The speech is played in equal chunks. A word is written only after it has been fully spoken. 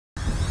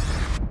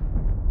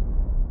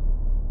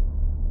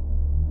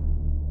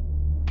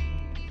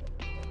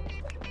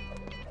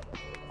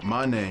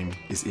My name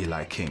is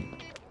Eli King.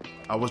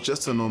 I was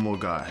just a normal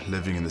guy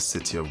living in the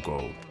city of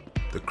gold,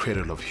 the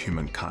cradle of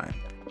humankind.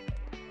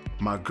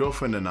 My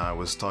girlfriend and I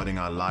were starting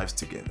our lives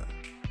together,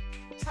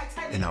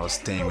 and I was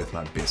staying with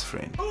my best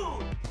friend.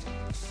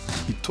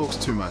 He talks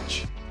too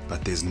much,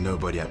 but there's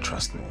nobody I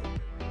trust more.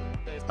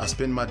 I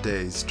spend my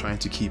days trying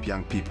to keep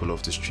young people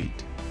off the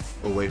street,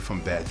 away from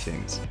bad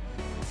things.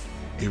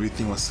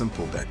 Everything was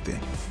simple back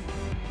then.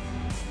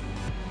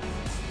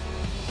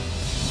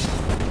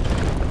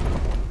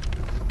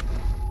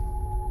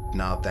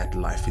 Now that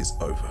life is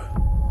over.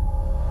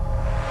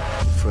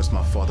 First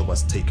my father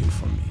was taken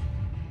from me.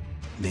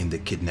 Then they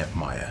kidnapped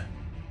Maya.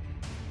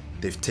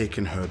 They've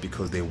taken her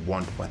because they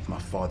want what my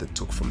father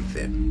took from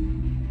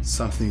them.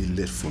 Something he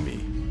lit for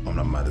me on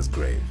my mother's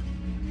grave.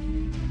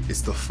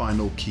 It's the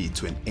final key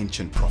to an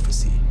ancient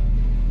prophecy.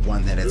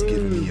 One that has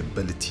given me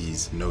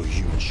abilities no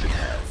human should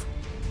have.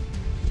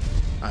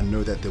 I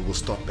know that they will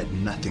stop at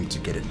nothing to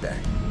get it back.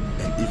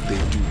 And if they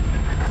do,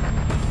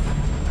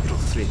 it'll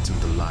threaten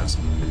the lives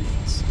of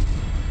millions.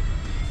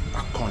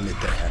 I can't let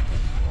that happen,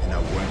 and I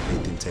won't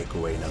let them take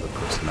away another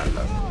person I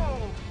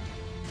love.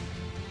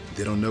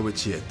 They don't know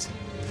it yet,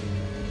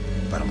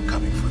 but I'm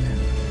coming for them.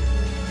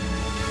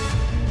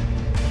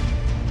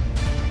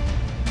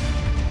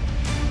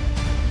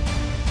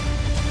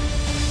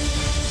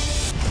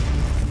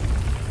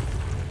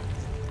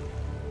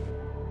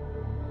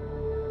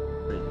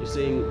 You're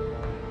saying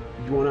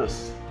you want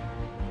us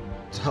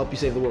to help you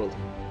save the world?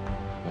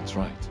 That's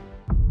right.